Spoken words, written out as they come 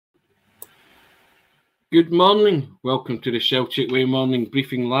Good morning. Welcome to the Celtic Way Morning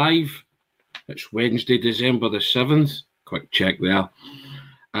Briefing Live. It's Wednesday, December the 7th. Quick check there.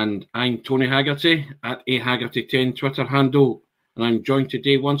 And I'm Tony Haggerty at aHaggerty10 Twitter handle. And I'm joined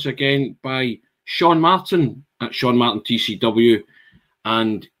today once again by Sean Martin at Sean Martin TCW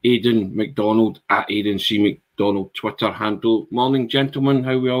and Aidan McDonald at Aidan C. McDonald Twitter handle. Morning, gentlemen.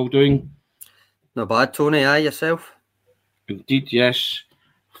 How are we all doing? Not bad, Tony. Aye, yourself? Indeed, yes.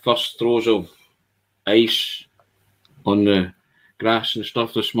 First throws of ice on the grass and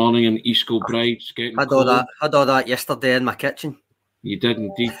stuff this morning in East Kilbride. Getting cold. Had all that yesterday in my kitchen. You did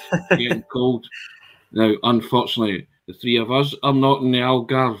indeed. Getting cold. Now, unfortunately, the three of us are not in the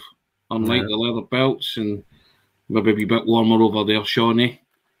Algarve, unlike the leather belts, and maybe a wee bit warmer over there, Shawnee.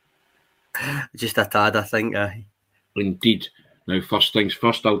 Just a tad, I think. Indeed. Now, first things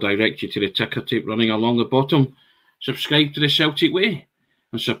first, I'll direct you to the ticker tape running along the bottom. Subscribe to the Celtic Way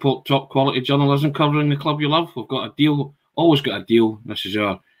and support top quality journalism covering the club you love. We've got a deal, always got a deal. This is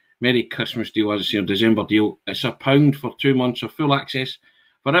our Merry Christmas deal, as I say, our December deal. It's £1 for 2 months of full access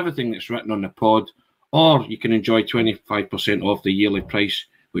for everything that's written on the pod, or you can enjoy 25% off the yearly price,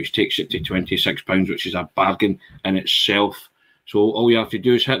 which takes it to £26, which is a bargain in itself. So all you have to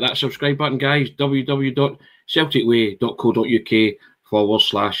do is hit that subscribe button, guys.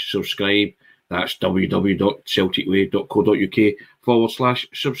 www.celticway.co.uk/subscribe. That's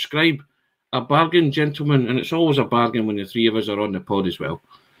www.celticway.co.uk/subscribe. A bargain, gentlemen, and it's always a bargain when the three of us are on the pod as well.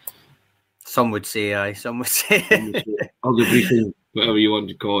 Some would say aye, some would say. Or the briefing, whatever you want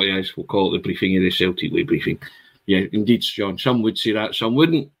to call it, yes, we'll call it the briefing of the Celtic Way briefing. Yeah, indeed, John. Some would say that, some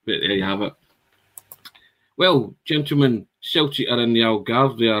wouldn't, but there you have it. Well, gentlemen, Celtic are in the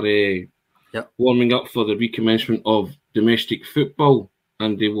Algarve. They are warming up for the recommencement of domestic football,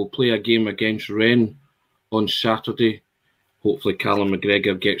 and they will play a game against Rennes on Saturday. Hopefully Callum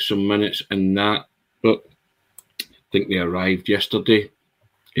McGregor gets some minutes in that. But I think they arrived yesterday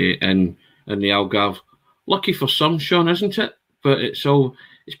in the Algarve. Lucky for some, Sean, isn't it? But it's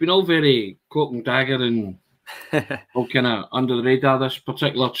been all very cloak and dagger and all kind of under the radar, this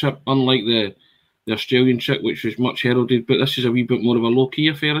particular trip, unlike the Australian trip, which was much heralded. But this is a wee bit more of a low-key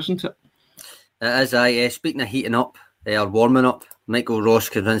affair, isn't it? It is, aye. Speaking of heating up, or warming up, Michael Ross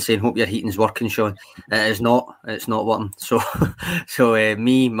comes in saying, "Hope your heating's working, Sean." It is not. It's not working. So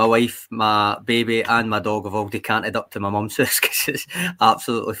me, my wife, my baby, and my dog have all decanted up to my mum's house because it's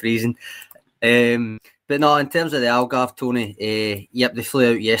absolutely freezing. But no, in terms of the Algarve, Tony, yep, they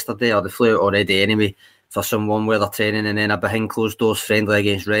flew out yesterday, or they flew out already anyway, for some warm weather training, and then a behind closed doors friendly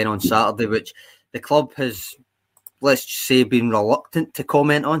against Rennes on Saturday, which the club has, let's just say, been reluctant to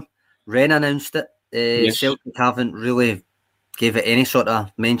comment on. Rennes announced it. Yes. Celtic haven't really gave it any sort of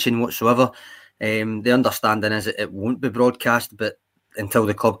mention whatsoever. The understanding is it won't be broadcast, but until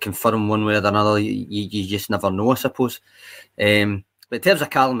the club confirm one way or another, you just never know, I suppose. But in terms of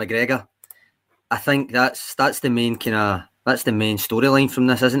Callum McGregor, I think that's the main storyline from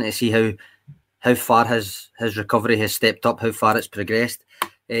this, isn't it? To see how far his recovery has stepped up, how far it's progressed.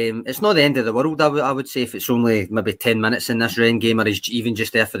 It's not the end of the world, I would say, if it's only maybe 10 minutes in this Rennes game, or he's even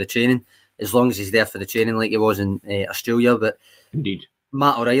just there for the training. As long as he's there for the training like he was in Australia. But indeed,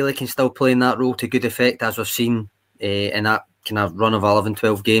 Matt O'Reilly can still play in that role to good effect, as we've seen in that kind of run of 11,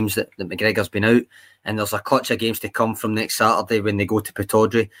 12 games that McGregor's been out. And there's a clutch of games to come from next Saturday when they go to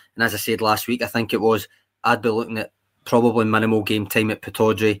Pittodrie. And as I said last week, I think it was, I'd be looking at probably minimal game time at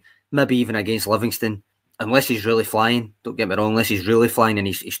Pittodrie, maybe even against Livingston, unless he's really flying. Don't get me wrong, unless he's really flying and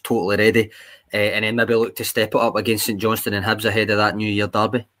he's totally ready. And then maybe look to step it up against St Johnstone and Hibs ahead of that New Year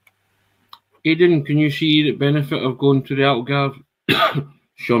derby. Aidan, can you see the benefit of going to the Algarve?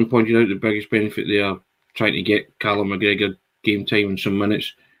 Sean pointed out the biggest benefit they are trying to get Callum McGregor game time and some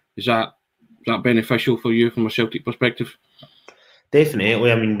minutes. Is that beneficial for you from a Celtic perspective?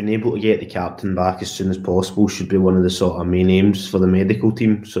 Definitely. I mean, being able to get the captain back as soon as possible should be one of the sort of main aims for the medical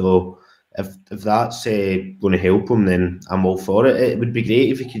team. So if that's going to help him, then I'm all for it. It would be great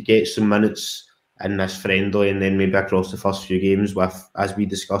if he could get some minutes in this friendly and then maybe across the first few games with, as we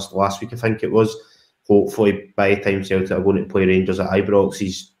discussed last week, I think it was, hopefully by the time Celtic are going to play Rangers at Ibrox,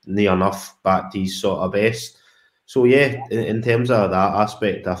 he's near enough back to his sort of best. So yeah, in terms of that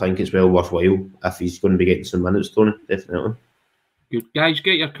aspect, I think it's well worthwhile if he's going to be getting some minutes, Tony, definitely. Good. Guys,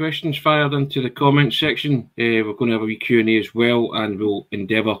 get your questions fired into the comment section. We're going to have a wee Q&A as well, and we'll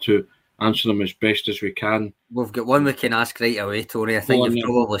endeavour to answer them as best as we can. We've got one we can ask right away, Tony. I think you've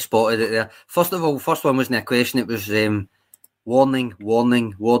probably spotted it there. First of all, first one wasn't a question. It was warning,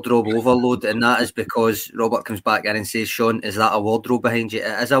 wardrobe overload. And that is because Robert comes back in and says, "Sean, is that a wardrobe behind you?"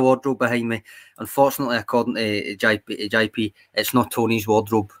 It is a wardrobe behind me. Unfortunately, according to JP, it's not Tony's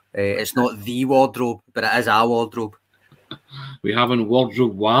wardrobe. It's not the wardrobe, but it is our wardrobe. We having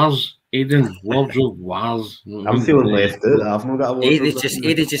wardrobe wars, Aidan. Wardrobe wars. I'm feeling left out. I've not got a wardrobe.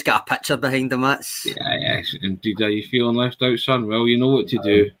 Aidan's just got a picture behind him. Yes, indeed. Are you feeling left out, son? Well, you know what to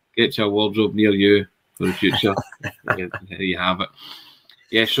do. Get your wardrobe near you for the future. There you have it.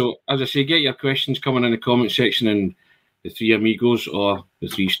 Yeah, so as I say, get your questions coming in the comment section, and the three amigos or the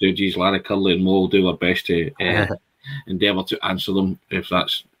three stooges, Larry, Curly and Mo, will do our best to endeavour to answer them if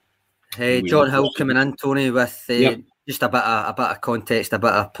that's... Hey, John Hill coming in, Tony, with just a bit of context, a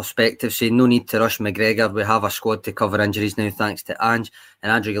bit of perspective, saying no need to rush McGregor. We have a squad to cover injuries now, thanks to Ange.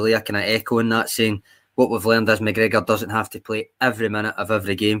 And Andrew Galea kind of echoing that, saying what we've learned is McGregor doesn't have to play every minute of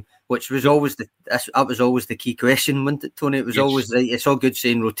every game, which was always the key question, wasn't it, Tony? It was always right. It's all good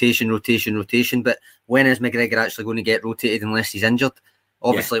saying rotation, but when is McGregor actually going to get rotated unless he's injured?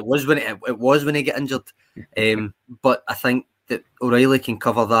 Obviously, it was when he got injured. But I think that O'Reilly can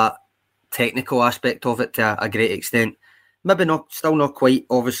cover that technical aspect of it to a great extent. Maybe still not quite,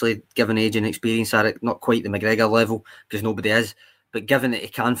 obviously, given age and experience, not quite the McGregor level, because nobody is. But given that he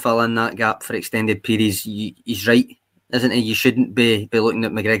can fill in that gap for extended periods, he's right, isn't he? You shouldn't be looking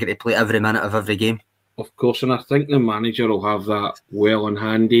at McGregor to play every minute of every game. Of course, and I think the manager will have that well in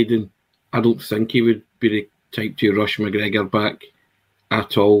hand, Aidan. I don't think he would be the type to rush McGregor back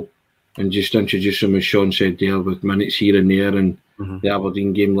at all and just introduce him, as Sean said there, with minutes here and there, and the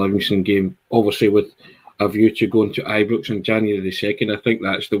Aberdeen game, Livingston game, obviously with a view to going to Ibrox on January the 2nd. I think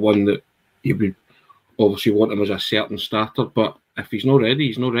that's the one that you would obviously want him as a certain starter, but if he's not ready,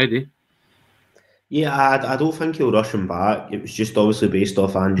 he's not ready. Yeah, I don't think he'll rush him back. It was just obviously based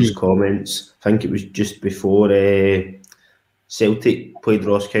off Andrew's comments. I think it was just before Celtic played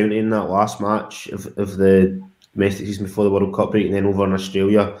Ross County in that last match of the domestic season before the World Cup break, and then over in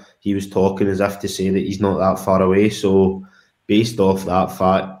Australia, he was talking as if to say that he's not that far away. So based off that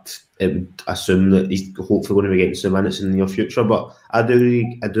fact, it would assume that he's hopefully going to be getting some minutes in the near future. But I do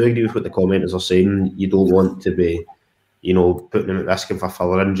agree with what the commenters are saying. You don't want to be, putting him at risk of a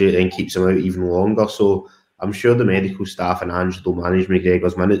further injury and keeps him out even longer. So I'm sure the medical staff and Ange will manage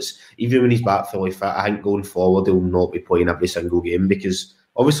McGregor's minutes. Even when he's back fully fit, I think going forward he'll not be playing every single game, because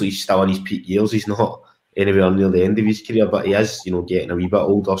obviously he's still in his peak years. He's not anywhere near the end of his career, but he is, getting a wee bit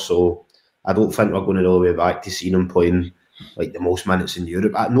older. So I don't think we're going to all the way back to seeing him playing like the most minutes in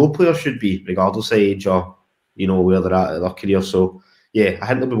Europe. No player should be, regardless of age or where they're at in their career. So yeah, I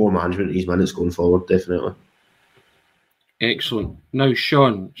think there'll be more management of these minutes going forward, definitely. Excellent. Now,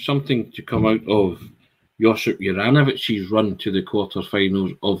 Sean, something to come out of Josip Juranovic's run to the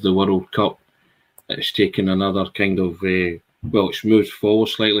quarterfinals of the World Cup. It's taken another kind of it's moved forward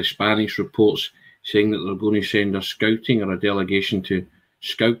slightly. Spanish reports saying that they're going to send a scouting or a delegation to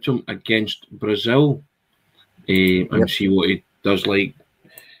scout him against Brazil. And see what he does like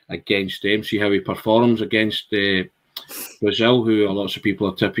against them, see how he performs against Brazil, who lots of people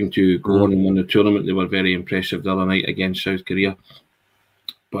are tipping to go on and win the tournament. They were very impressive the other night against South Korea.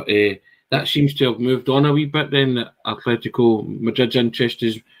 But that seems to have moved on a wee bit then. Atletico Madrid's interest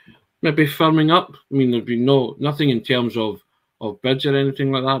is maybe firming up. I mean, there's been nothing in terms of bids or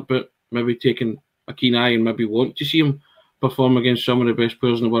anything like that, but maybe taking a keen eye and maybe want to see him perform against some of the best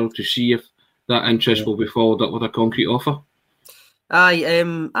players in the world to see if that interest will be followed up with a concrete offer.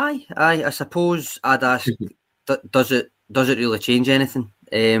 I suppose I'd ask, does it really change anything?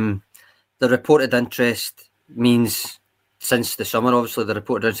 The reported interest means since the summer, obviously the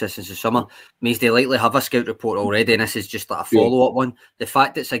reported interest since the summer means they likely have a scout report already, and this is just like a follow-up one. The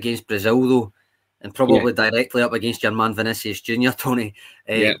fact it's against Brazil though, and probably directly up against your man Vinicius Junior, Tony,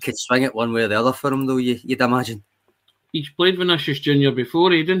 could swing it one way or the other for him though, you'd imagine. He's played Vinicius Junior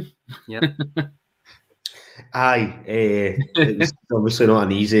before, Aidan. Yeah. It's obviously not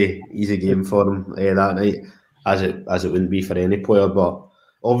an easy game for him that night, as it wouldn't be for any player. But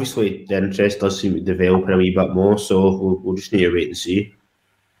obviously the interest does seem to develop a wee bit more, so we'll just need to wait and see.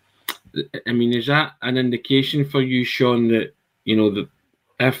 I mean, is that an indication for you, Sean, that that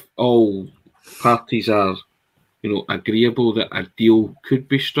if all parties are agreeable that a deal could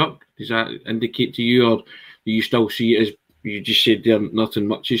be struck? Does that indicate to you, or do you still see it as you just said there, nothing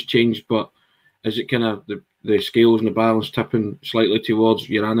much has changed, but is it kind of the scales and the balance tipping slightly towards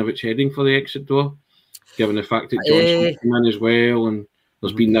Juranovic heading for the exit door, given the fact that Johnston's come in as well, and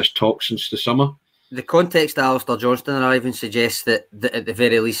there's been this talk since the summer? The context of Alistair Johnston arriving suggests that at the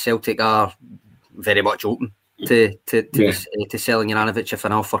very least Celtic are very much open to selling Juranovic if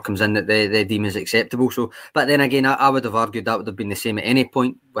an offer comes in that they deem as acceptable. So, but then again, I would have argued that would have been the same at any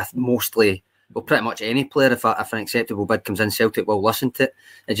point with pretty much any player. If an acceptable bid comes in, Celtic will listen to it.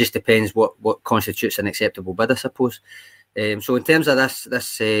 It just depends what constitutes an acceptable bid, I suppose. So in terms of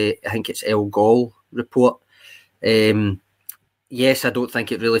this I think it's El Gol report. Yes, I don't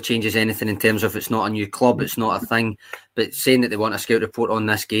think it really changes anything in terms of it's not a new club, it's not a thing. But saying that they want a scout report on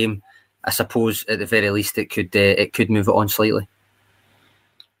this game, I suppose at the very least it could move it on slightly.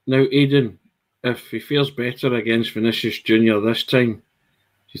 Now, Aidan, if he feels better against Vinicius Junior this time, do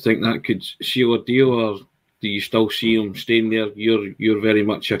you think that could seal a deal, or do you still see him staying there? You're very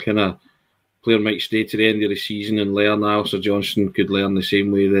much a kind of player might stay to the end of the season and learn. Alistair Johnston could learn the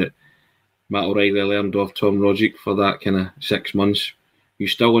same way that Matt O'Reilly learned off Tom Rogic for that kind of 6 months. You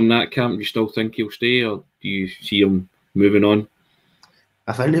still in that camp? You still think he'll stay, or do you see him moving on?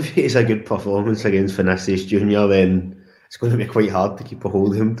 I think if he has a good performance against Vinicius Junior, then it's going to be quite hard to keep a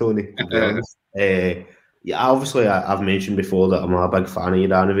hold of him, Tony, to be honest. Obviously, I've mentioned before that I'm a big fan of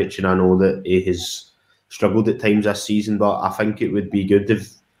Juranovic, and I know that he has struggled at times this season, but I think it would be good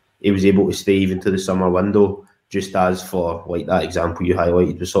if he was able to stay even to the summer window, just as for like that example you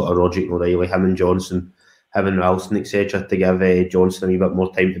highlighted with sort of Rogic and O'Reilly, him and Johnson, him and Ralston, etc., to give Johnson a wee bit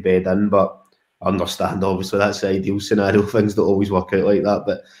more time to bed in. But I understand, obviously, that's the ideal scenario. Things don't always work out like that.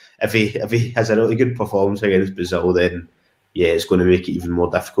 But if he has a really good performance against Brazil, then yeah, it's going to make it even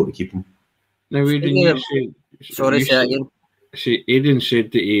more difficult to keep him. Now, Aidan, Aidan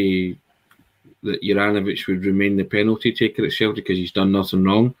said that Juranovic would remain the penalty taker at Celtic because he's done nothing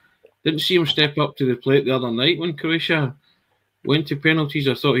wrong. Didn't see him step up to the plate the other night when Croatia went to penalties.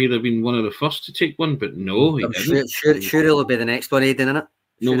 I thought he'd have been one of the first to take one, but no, he didn't. Sure he'll be the next one, Aidan, isn't it?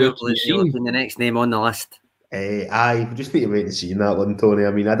 Nowhere to be seen. The next name on the list. We just need to wait and see in that one, Tony.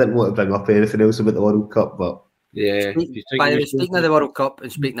 I mean, I didn't want to bring up anything else about the World Cup, but yeah. By the way, speaking of the World Cup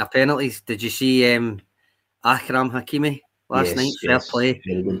and speaking of penalties, did you see Akram Hakimi last night? Fair play.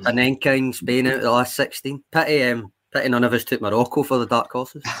 Panenka in Spain out of the last 16. Pity none of us took Morocco for the dark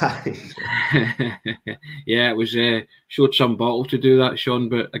horses. Yeah, it was showed some battle to do that, Sean,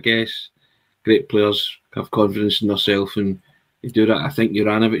 but I guess great players have confidence in themselves and they do that. I think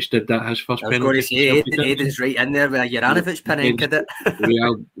Juranovic did that, his first penalty. I was going to say, Aidan's right in there with a Juranovic Panenka did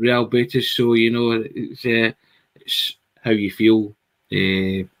it. Real Betis, so, you know, it's how you feel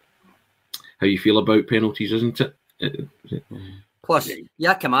about penalties, isn't it? Plus,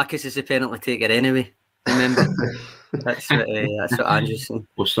 Giakoumakis is a penalty taker anyway. Remember, that's what Andrew's saying.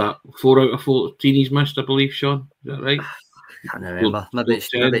 What's that? 4 out of 14 he's missed, I believe, Sean. Is that right? I can't remember. Maybe it's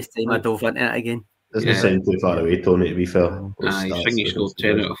time I dove into it again. Doesn't sound too far away, Tony, to be fair. I think he scored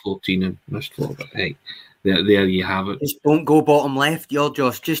 10 out of 14 and missed 4, but hey, there you have it. Just don't go bottom left, you're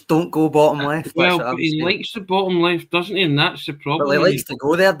Josh. Just don't go bottom left. Well, but he likes the bottom left, doesn't he? And that's the problem. Well, he likes to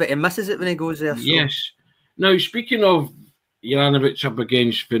go there, but he misses it when he goes there. So. Yes. Now, speaking of Juranovic up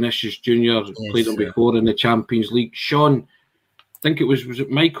against Vinicius Junior, played him before in the Champions League. Sean, I think was it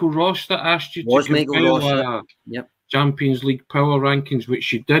Michael Ross that asked you to compile Champions League power rankings,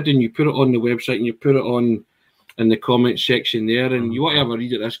 which you did, and you put it on the website and you put it on in the comment section there, and you want to have a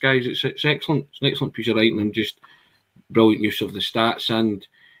read at this, guys. It's excellent. It's an excellent piece of writing and just brilliant use of the stats. And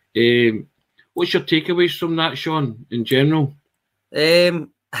what's your takeaways from that, Sean, in general?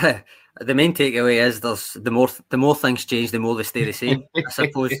 The main takeaway is the more things change, the more they stay the same. I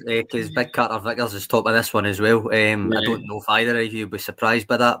suppose because Big Carter Vickers is top of this one as well. I don't know if either of you will be surprised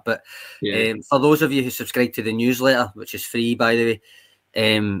by that, but for those of you who subscribe to the newsletter, which is free by the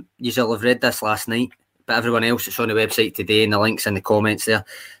way, you'll have read this last night. But everyone else, it's on the website today, and the links in the comments there.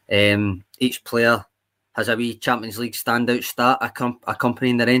 Each player has a wee Champions League standout stat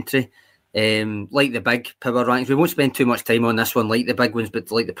accompanying their entry. Like the big power rankings, we won't spend too much time on this one like the big ones,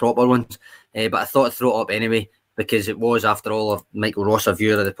 but like the proper ones, but I thought I'd throw it up anyway because it was, after all, of Michael Ross, a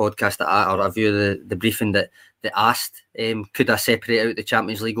viewer of the podcast or a viewer of the briefing that asked could I separate out the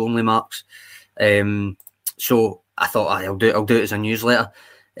Champions League only marks. So I thought I'll do it as a newsletter.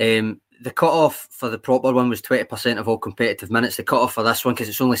 The cut-off for the proper one was 20% of all competitive minutes. The cut-off for this one, because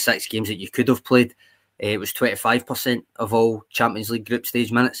it's only 6 games that you could have played, it was 25% of all Champions League group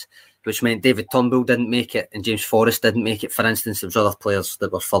stage minutes, which meant David Turnbull didn't make it and James Forrest didn't make it. For instance, there was other players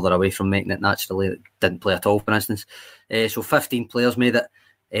that were further away from making it naturally that didn't play at all, for instance. So 15 players made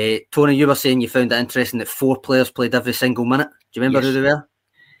it. Tony, you were saying you found it interesting that 4 players played every single minute. Do you remember who they were?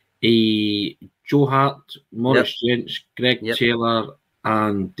 Joe Hart, Maurice Gents, Greg Taylor,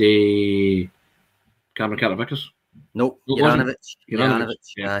 and Cameron Carter-Vickers. Nope, Juranovic.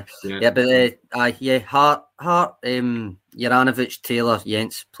 Hart, Juranovic, Taylor,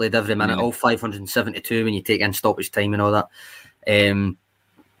 Jens played every minute, all 572 when you take in stoppage time and all that.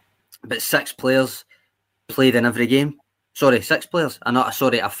 But 6 players played in every game. Sorry, 6 players.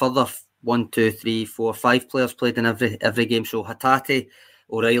 A further 1, 2, 3, 4, 5 players played in every game. So Hatate,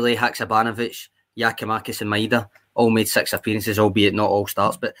 O'Reilly, Haksabanovic, Giakoumakis and Maeda all made 6 appearances, albeit not all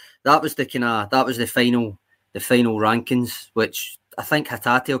starts. But that was the final rankings, which I think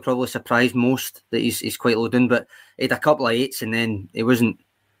Hatate will probably surprise most that he's quite low down. But he had a couple of 8s, and then he wasn't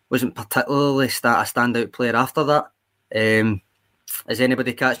particularly a standout player after that. Is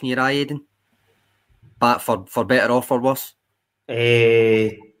anybody catching your eye, Aidan? But for better or for worse?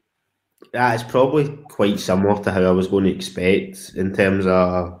 It's probably quite similar to how I was going to expect in terms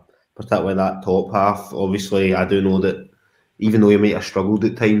of particularly that top half. Obviously, I do know that even though he might have struggled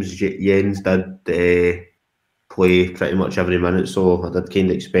at times, Jens did play pretty much every minute, so I did kind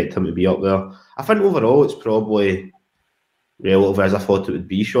of expect him to be up there. I think overall it's probably relative as I thought it would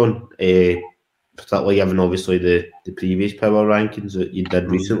be, Sean. Particularly given obviously the previous power rankings that you did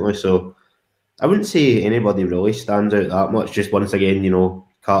recently. So I wouldn't say anybody really stands out that much. Just once again,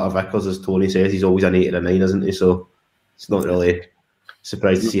 Carter Vickers, as Tony says, he's always an 8 or a 9, isn't he? So it's not really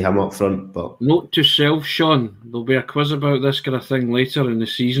surprised to see him up front. But note to self, Sean, there'll be a quiz about this kind of thing later in the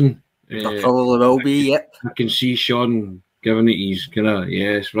season. There probably will be, yep. I can see Sean giving it his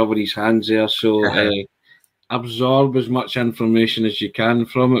rubbing his hands there. So absorb as much information as you can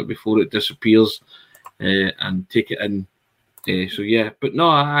from it before it disappears, and take it in. But no,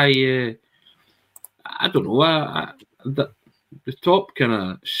 I don't know. The top kind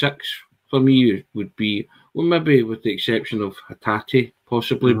of 6 for me would be, well, maybe with the exception of Hatate,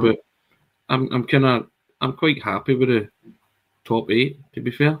 possibly, but I'm quite happy with the top 8. To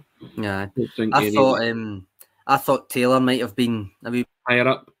be fair, yeah. I thought Taylor might have been a wee higher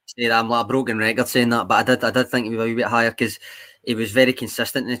up. I'm like a broken record saying that, but I did think he was a wee bit higher because he was very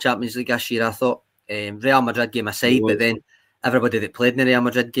consistent in the Champions League this year. I thought Real Madrid game aside, but then everybody that played in the Real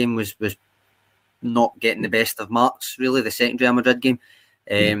Madrid game was not getting the best of marks, really, the second Real Madrid game.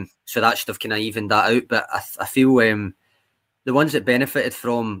 So that should have kind of evened that out. But I feel the ones that benefited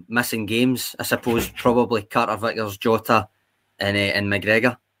from missing games, I suppose, probably Carter Vickers, Jota, and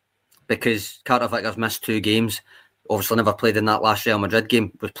McGregor, because Carter Vickers missed 2 games. Obviously, never played in that last Real Madrid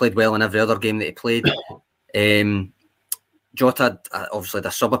game. Was played well in every other game that he played. Jota obviously had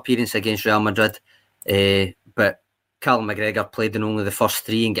a sub appearance against Real Madrid, but Callum McGregor played in only the first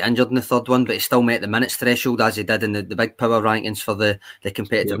 3 and got injured in the third one, but he still met the minutes threshold as he did in the big power rankings for the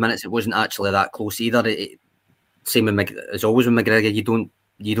competitive minutes. It wasn't actually that close either. Same as always with McGregor, you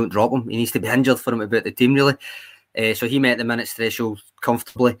don't drop him. He needs to be injured for him to be at the team, really. So he met the minutes threshold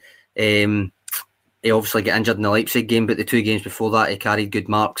comfortably. He obviously got injured in the Leipzig game, but the 2 games before that he carried good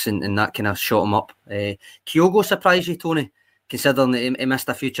marks and that kind of shot him up. Kyogo surprised you, Tony, considering that he missed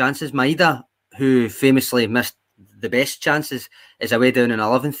a few chances. Maeda, who famously missed the best chances, is away down in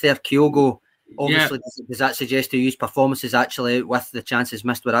 11th there. Kyogo, obviously, does that suggest to you his performances actually with the chances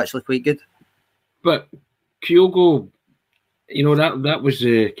missed were actually quite good? But Kyogo, that was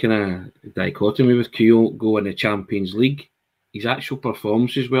the kind of dichotomy with Kyogo in the Champions League. His actual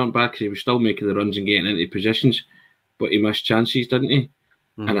performances weren't bad because he was still making the runs and getting into positions, but he missed chances, didn't he?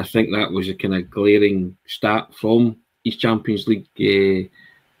 And I think that was a kind of glaring stat from his Champions League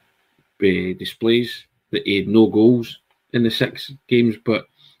displays, that he had no goals in the 6 games, but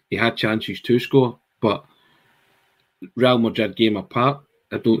he had chances to score. But Real Madrid game apart,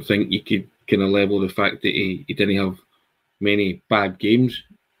 I don't think you could kind of level the fact that he didn't have many bad games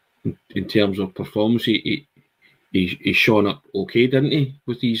in terms of performance. He shone up okay, didn't he,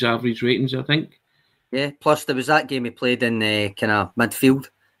 with these average ratings, I think? Yeah, plus there was that game he played in kind of midfield.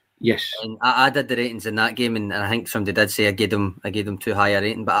 Yes. And I did the ratings in that game, and I think somebody did say I gave him too high a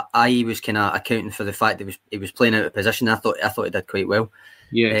rating, but I was kind of accounting for the fact that he was playing out of position. I thought he did quite well.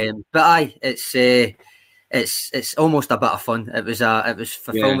 Yeah. But it's almost a bit of fun. It was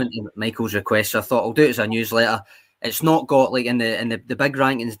fulfillment of Michael's request, so I thought I'll do it as a newsletter. It's not got like in the big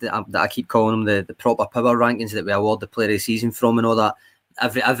rankings that I keep calling them, the proper power rankings that we award the player of the season from and all that.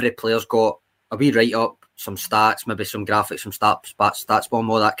 Every player's got a wee write up, some stats, maybe some graphics, some stats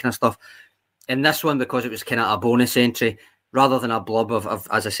bomb, all that kind of stuff. In this one, because it was kind of a bonus entry rather than a blob of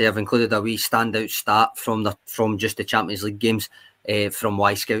as I say, I've included a wee standout stat from just the Champions League games from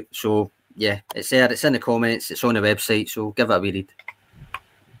Wyscout. So yeah, it's there, it's in the comments, it's on the website, so give it a wee read.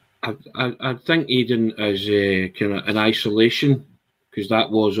 I think Aidan is kind of in isolation, because that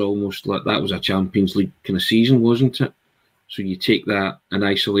was almost like that was a Champions League kind of season, wasn't it? So you take that in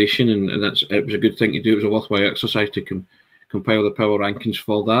isolation, and it was a good thing to do. It was a worthwhile exercise to compile the power rankings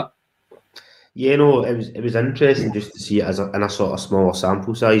for that. Yeah, no, it was interesting just to see it as in a sort of smaller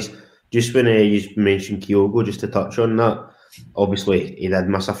sample size. Just when you mentioned Kyogo, just to touch on that, obviously he did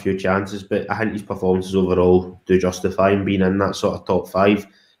miss a few chances, but I think his performances overall do justify him being in that sort of top 5.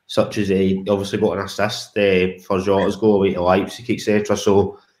 Such as he obviously got an assist for Jota's goal away to Leipzig, etc.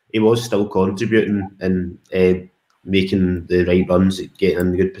 So he was still contributing, and making the right runs, getting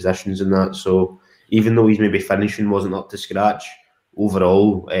in good positions and that. So even though he's maybe finishing wasn't up to scratch,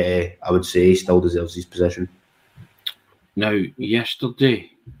 overall, I would say he still deserves his position. Now,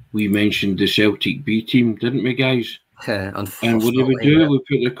 yesterday, we mentioned the Celtic B team, didn't we, guys? And what did we do? We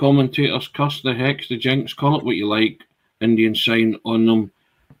put the commentators curse, the hex, the jinx, call it what you like, Indian sign on them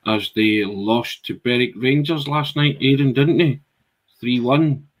as they lost to Berwick Rangers last night, Aidan, didn't they?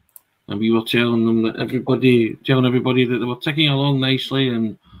 3-1. And we were telling them that everybody that they were ticking along nicely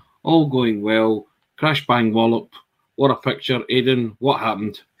and all going well. Crash, bang, wallop. What a picture, Aidan. What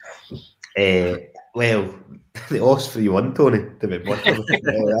happened? Well, they lost 3-1, Tony. That's what happened.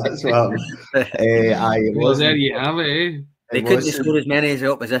 Well, there you have it, eh? They couldn't score as many as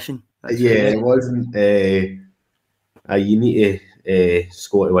the opposition. It wasn't. You need to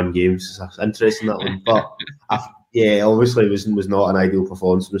score to win games. It's interesting, that one. But obviously it was not an ideal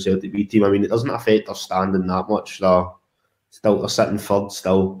performance from the Celtic B team. I mean, it doesn't affect their standing that much. They're sitting third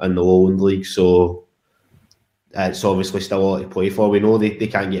still in the Lowland League, so it's obviously still a lot to play for. We know they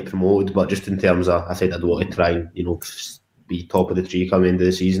can't get promoted, but just in terms of, I think I'd want to try and be top of the tree coming into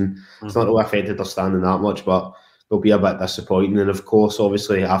the season. Mm-hmm. It's not really affected their standing that much, but they'll be a bit disappointing. And of course,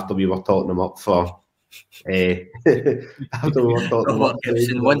 obviously, after we were talking them up for. After we were talking about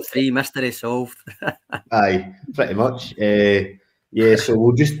 1-3 mystery solved. Aye, pretty much. So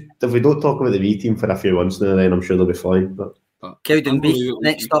we'll just, if we don't talk about the B team for a few months now, then I'm sure they'll be fine. But Cowdenbeath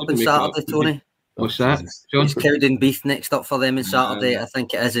next up on Saturday, Tony. What's that? It's Cowdenbeath next up for them on Saturday. I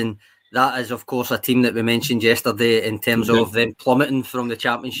think it is, and that is, of course, a team that we mentioned yesterday in terms of them plummeting from the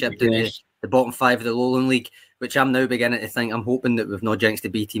Championship to the bottom 5 of the Lowland League, which I'm now beginning to think, I'm hoping that we've not jinxed the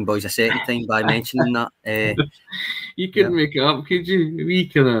B team boys a second time by mentioning that. You couldn't make it up, could you? We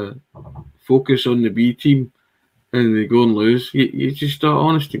kind of focus on the B team and they go and lose. You just thought,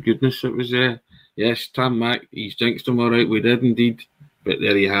 honest to goodness, it was yes, Tam Mack, he's jinxed them all right. We did indeed. But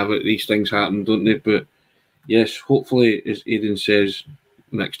there you have it. These things happen, don't they? But yes, hopefully, as Aidan says,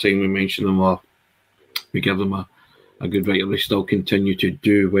 next time we mention them or we give them a good writer, they still continue to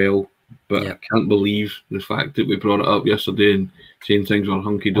do well. But I can't believe the fact that we brought it up yesterday and saying things were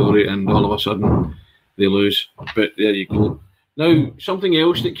hunky-dory and all of a sudden they lose. But there you go. Now, something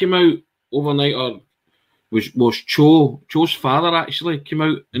else that came out overnight was Cho's father actually came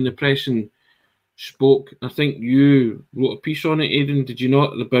out in the press and spoke. I think you wrote a piece on it, Aidan, did you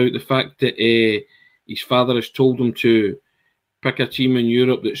not, about the fact that his father has told him to pick a team in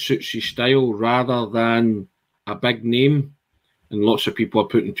Europe that suits his style rather than a big name. And lots of people are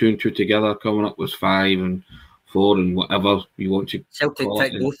putting 2 and 2 together, coming up with 5 and 4 and whatever you want to. Celtic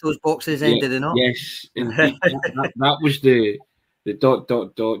ticked both those boxes, did they not? Yes, that was the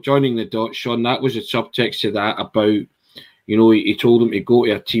dot joining the dots, Sean. That was the subtext to that about, he told him to go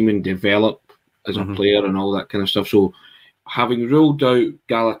to a team and develop as a player and all that kind of stuff. So, having ruled out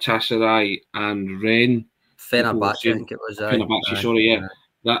Galatasaray and Rennes, Fenerbahce, I think it was. Fenerbahce,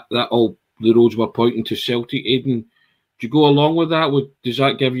 that all the roads were pointing to Celtic. Aidan, do you go along with that? Does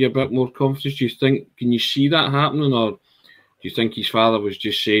that give you a bit more confidence? Do you think, can you see that happening, or do you think his father was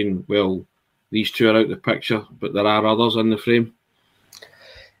just saying, well, these 2 are out the picture, but there are others in the frame?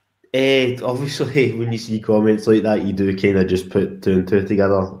 Obviously, when you see comments like that, you do kind of just put 2 and 2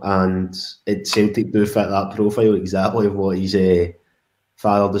 together, and Celtic do fit that profile exactly of what his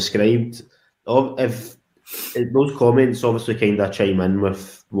father described. If those comments obviously kind of chime in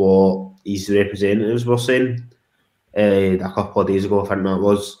with what his representatives were saying. A couple of days ago, I think that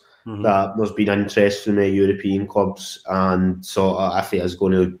was, that there's been interest from the European clubs, and sort of if it is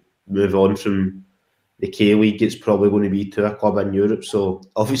going to move on from the K-League, it's probably going to be to a club in Europe. So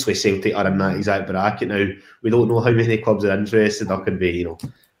obviously Celtic are in that exact bracket now. We don't know how many clubs are interested. There could be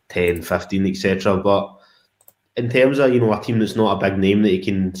 10, 15, etc. But in terms of a team that's not a big name that he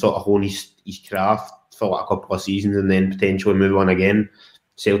can sort of hone his craft for like a couple of seasons and then potentially move on again,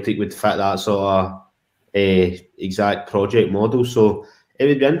 Celtic would fit that sort of exact project model. So it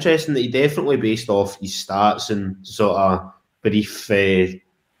would be interesting that he definitely, based off his stats and sort of brief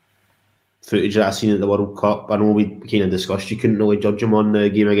footage that I've seen at the World Cup, I know we kind of discussed you couldn't really judge him on the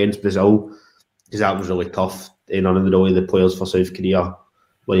game against Brazil because that was really tough. None of the players for South Korea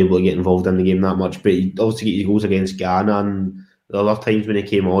were able to get involved in the game that much, but he obviously get his goals against Ghana, and the other times when he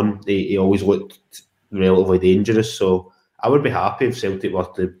came on, he always looked relatively dangerous. So I would be happy if Celtic were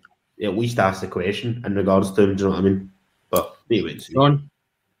to at least ask the question in regards to him, do you know what I mean? But anyway, John?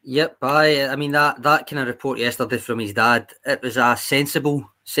 Yep, I mean that kind of report yesterday from his dad, it was a sensible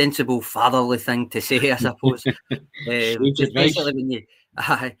fatherly thing to say, I suppose.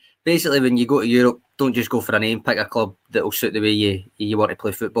 Basically when you go to Europe, don't just go for a name, pick a club that will suit the way you want to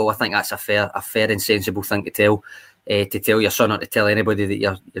play football. I think that's a fair and sensible thing to tell to tell your son or to tell anybody that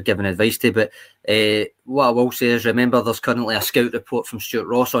you're giving advice to. But what I will say is, remember, there's currently a scout report from Stuart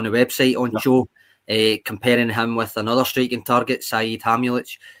Ross on the website on Joe, comparing him with another striking target, Saeed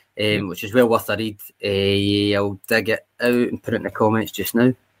Hamulich, which is well worth a read. I'll dig it out and put it in the comments just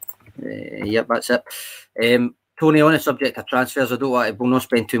now. Yep, that's it. Tony, on the subject of transfers, we'll not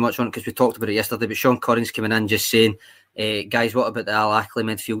spend too much on it because we talked about it yesterday, but Sean Corrins coming in just saying, guys, what about the Al Akli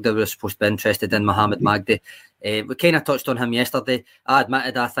midfielder? We're supposed to be interested in Mohamed Magdi. We kind of touched on him yesterday. I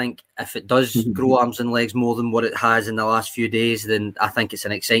admitted, I think if it does grow arms and legs more than what it has in the last few days, then I think it's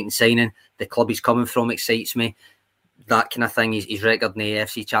an exciting signing. The club he's coming from excites me. That kind of thing, his record in the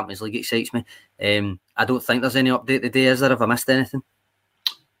AFC Champions League excites me. I don't think there's any update today, is there? Have I missed anything?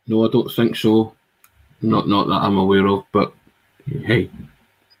 No, I don't think so. Not that I'm aware of, but hey,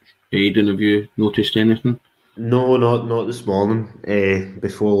 Aidan, have you noticed anything? No, not this morning.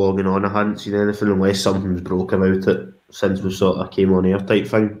 Before logging on, I hadn't seen anything unless something's broke about it since we sort of came on air type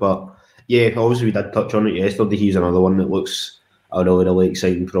thing. But yeah, obviously we did touch on it yesterday. He's another one that looks a really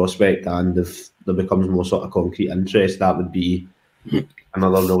exciting prospect, and if there becomes more sort of concrete interest, that would be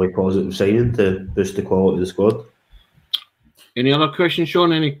another really positive signing to boost the quality of the squad. Any other questions,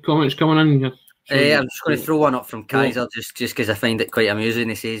 Sean? Any comments coming in? I'm just going to throw one up from Kaiser just because I find it quite amusing.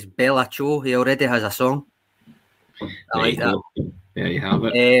 He says, Bella Cho, he already has a song. I like that. Yeah, you have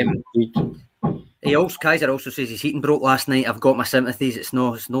it. Kaiser also says his heating broke last night. I've got my sympathies. It's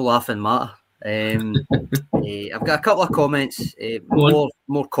no laughing matter. I've got a couple of comments,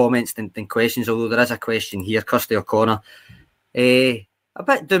 more comments than questions, although there is a question here. Kirsty O'Connor. A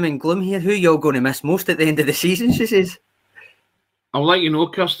bit doom and gloom here. Who y'all going to miss most at the end of the season, she says. I'll let you know,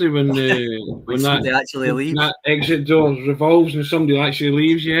 Kirsty, when that actually leaves. That exit door revolves and somebody actually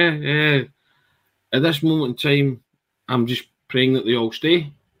leaves, yeah. At this moment in time, I'm just praying that they all stay.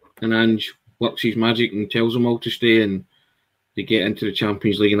 And Ange works his magic and tells them all to stay and they get into the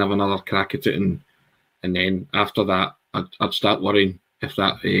Champions League and have another crack at it. And then after that, I'd start worrying if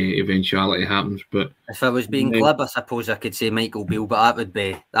that eventuality happens. But if I was being glib, I suppose I could say Michael Beale, but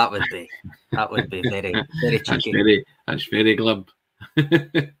that would be very, very cheeky. That's very glib.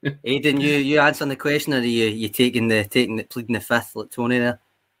 Aidan, you answering the question, or are you pleading the fifth like Tony there?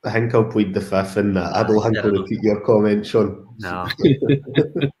 I think I'll plead the fifth, and I don't think I'll repeat your comment, Sean. No.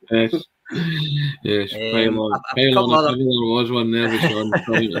 Yes. Was one there, Sean.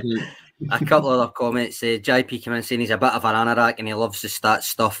 A couple of other comments. JP came in saying he's a bit of an anorak and he loves the stats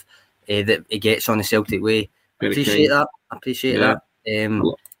stuff that he gets on the Celtic way. Appreciate that. And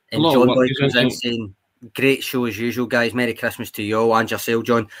John Boy comes in saying, great show as usual, guys. Merry Christmas to you all and yourself,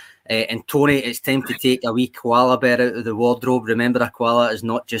 John. And Tony, it's time to take a wee koala bear out of the wardrobe. Remember, a koala is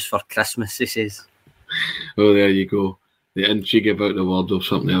not just for Christmas, he says. Oh, there you go. The intrigue about the wardrobe,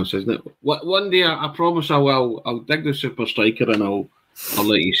 something else, isn't it? One day, I promise I will. I'll dig the Super Striker and I'll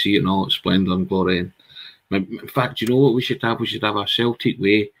let you see it in all its splendour and glory. In fact, you know what we should have? We should have a Celtic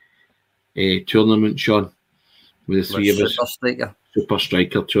Way tournament, Sean, with the three of us. Super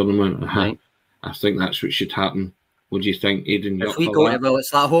Striker tournament. Right. I think that's what should happen. What do you think, Aidan? If we go well,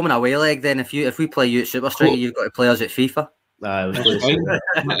 it's like home and away leg. Then if we play you at Super Striker, you've got to play us at FIFA. That's fine,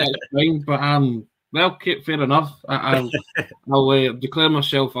 but well, fair enough. I'll declare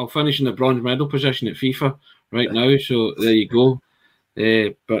myself. I'll finish in the bronze medal position at FIFA right now. So there you go.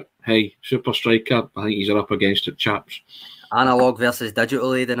 But hey, Super Striker, I think he's up against it, chaps. Analog versus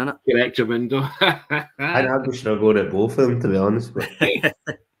digital, Aidan, isn't it? Correct, window. I'd be struggling at both of them, to be honest. But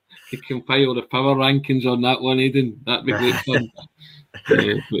you compile the power rankings on that one, Aidan. That'd be great fun. But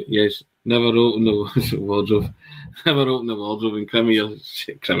yes, never open the wardrobe. Never open the wardrobe and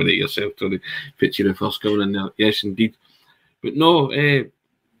criminate yourself to the picture of first coming in there. Yes, indeed. But no,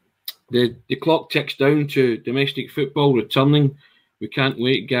 the clock ticks down to domestic football returning. We can't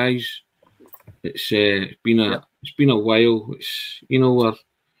wait, guys. It's been a while. It's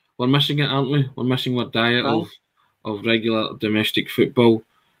we're missing it, aren't we? We're missing our diet of regular domestic football.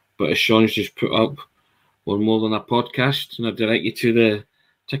 But as Sean's just put up, we're more than a podcast, and I direct you to the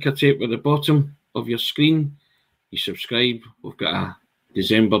ticker tape at the bottom of your screen. You subscribe. We've got a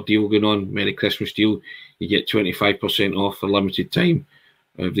December deal going on, Merry Christmas deal. You get 25% off for limited time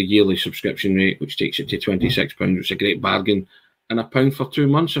of the yearly subscription rate, which takes it to £26, which is a great bargain. And £1 for 2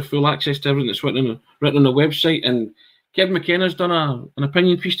 months of full access to everything that's written on the website. And Kevin McKenna's done an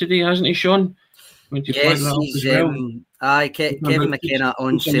opinion piece today, hasn't he, Sean? Yes, he's Kevin McKenna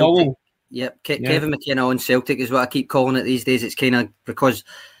on Celtic. Yep, Kevin McKenna on Celtic is what I keep calling it these days. It's kind of because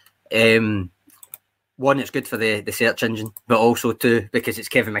one, it's good for the search engine, but also two, because it's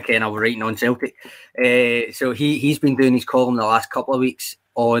Kevin McKenna writing on Celtic. So he's been doing his column the last couple of weeks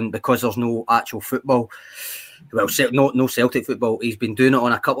on, because there's no actual football. well, no Celtic football. He's been doing it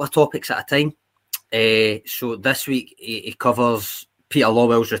on a couple of topics at a time. So this week he covers Peter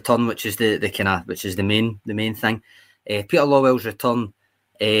Lawwell's return, which is the main thing. Peter Lawwell's return.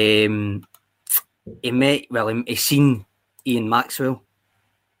 He's seen Ian Maxwell,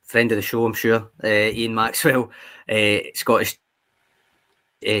 friend of the show, I'm sure. Ian Maxwell, Scottish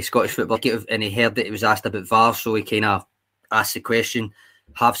football, and he heard that he was asked about VAR, so he kind of asked the question: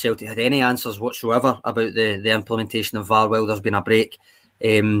 have Celtic had any answers whatsoever about the implementation of VAR while there's been a break?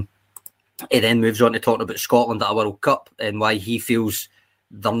 He then moves on to talking about Scotland at a World Cup and why he feels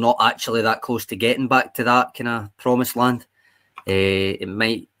they're not actually that close to getting back to that kind of promised land. It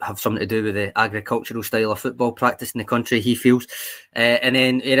might have something to do with the agricultural style of football practice in the country, he feels. And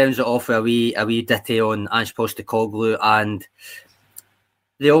then he rounds it off with a wee ditty on Ange Postecoglou and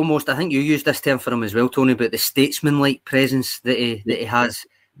the almost, I think you used this term for him as well, Tony, but the statesman-like presence that he has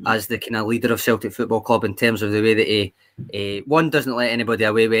as the kind of leader of Celtic Football Club in terms of the way that he one, doesn't let anybody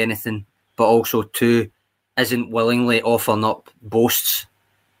away with anything, but also two, isn't willingly offering up boasts.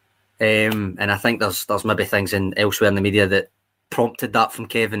 And I think there's maybe things elsewhere in the media that prompted that from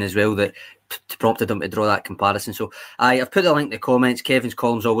Kevin as well, that prompted him to draw that comparison. So I've put the link in the comments. Kevin's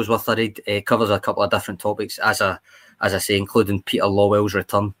column's always worth a read. It covers a couple of different topics, as I say, including Peter Lawwell's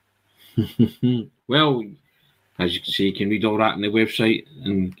return. Well, as you can see, you can read all that on the website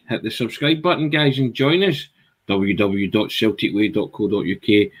and hit the subscribe button, guys, and join us.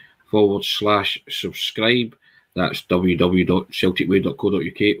 www.celticway.co.uk/subscribe. That's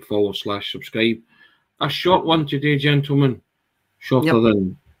www.celticway.co.uk/subscribe. A short one today, gentlemen. Shorter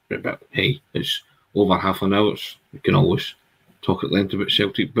than, but hey, it's over half an hour. We can always talk at length about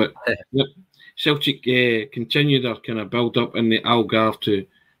Celtic. But Celtic continue their kind of build up in the Algarve to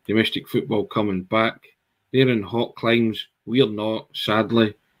domestic football coming back. They're in hot climes. We're not,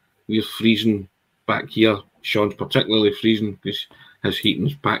 sadly. We're freezing back here. Sean's particularly freezing because his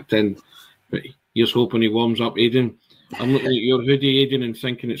heating's packed in. But here's hoping he warms up, Aidan. I'm looking at your hoodie, Aidan, and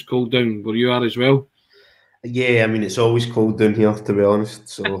thinking it's cold down where you are as well. Yeah, I mean, it's always cold down here, to be honest.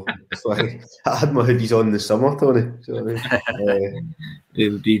 So it's like I had my hoodies on in the summer, Tony. So,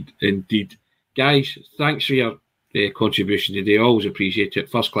 Indeed. Guys, thanks for your contribution today. Always appreciate it.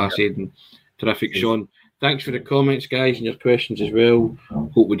 First class, Aidan. Terrific, Sean. Thanks for the comments, guys, and your questions as well.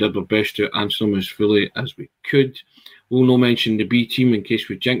 Hope we did our best to answer them as fully as we could. We'll not mention the B team in case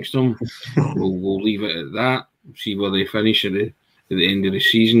we jinxed them. We'll leave it at that. See where they finish at the end of the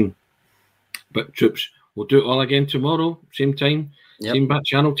season. But troops, we'll do it all again tomorrow, same time, same back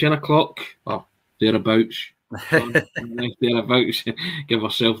channel, 10 o'clock, or thereabouts. Thereabouts. Give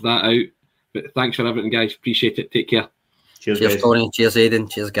ourselves that out. But thanks for everything, guys. Appreciate it. Take care. Cheers, Tony. Cheers, Aidan.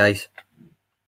 Cheers, guys.